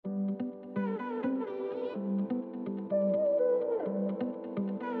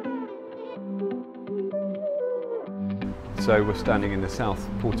So we're standing in the south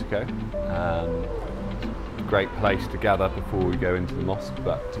portico. Great place to gather before we go into the mosque,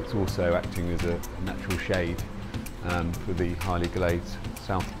 but it's also acting as a natural shade for the highly glazed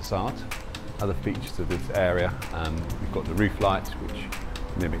south facade. Other features of this area, we've got the roof lights which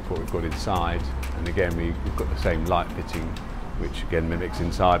mimic what we've got inside, and again we've got the same light fitting which again mimics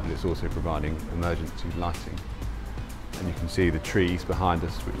inside, but it's also providing emergency lighting. And you can see the trees behind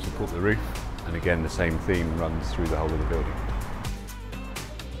us which support the roof, and again the same theme runs through the whole of the building.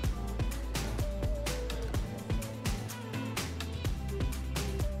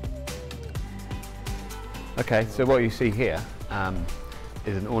 Okay, so what you see here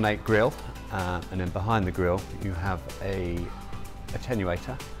is an ornate grille, and then behind the grille you have a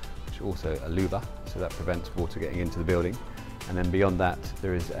attenuator, which is also a louver, so that prevents water getting into the building. And then beyond that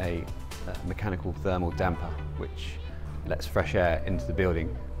there is a mechanical thermal damper which lets fresh air into the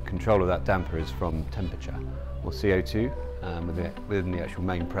building. Control of that damper is from temperature, or CO2, within the actual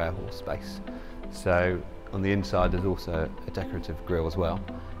main prayer hall space. So on the inside there's also a decorative grille as well.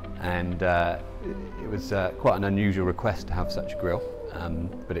 And it was quite an unusual request to have such a grille,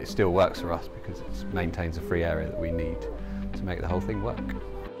 but it still works for us because it maintains the free area that we need to make the whole thing work.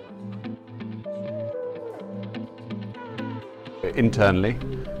 Internally,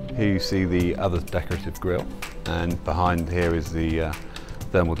 here you see the other decorative grille, and behind here is the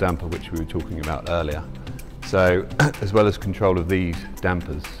thermal damper which we were talking about earlier. So as well as control of these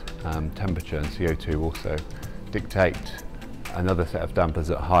dampers, temperature and CO2 also dictate another set of dampers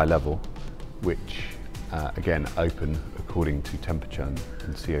at a high level, which again open according to temperature and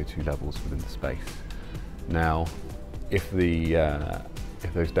CO2 levels within the space. Now, if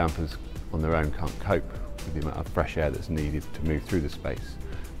those dampers on their own can't cope with the amount of fresh air that's needed to move through the space,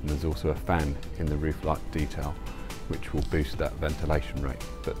 and there's also a fan in the roof light detail which will boost that ventilation rate.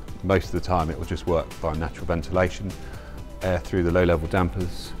 But most of the time it will just work by natural ventilation, air through the low-level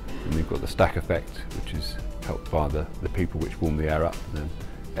dampers, and we've got the stack effect, which is helped by the people which warm the air up, and then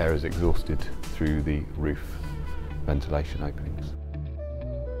air is exhausted through the roof ventilation openings.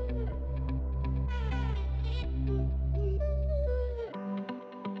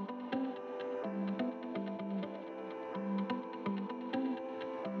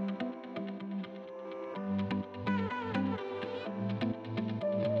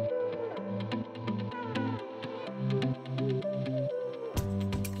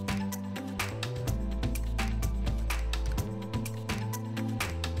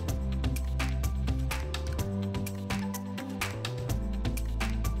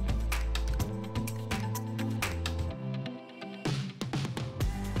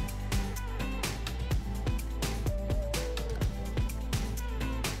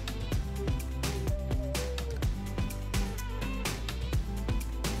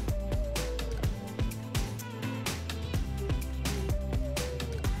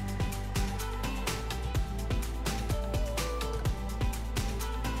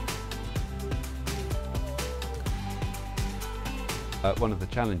 One of the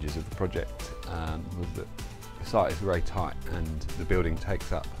challenges of the project was that the site is very tight and the building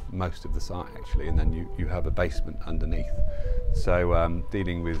takes up most of the site actually, and then you have a basement underneath. So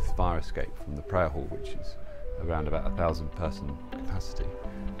dealing with fire escape from the prayer hall, which is around about 1,000 person capacity,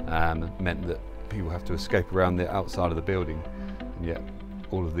 meant that people have to escape around the outside of the building, and yet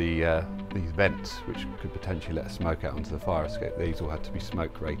all of these vents which could potentially let smoke out onto the fire escape, these all had to be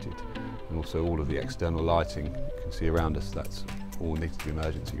smoke rated, and also all of the external lighting you can see around us, that's all needs to be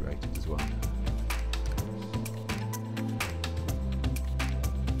emergency rated as well.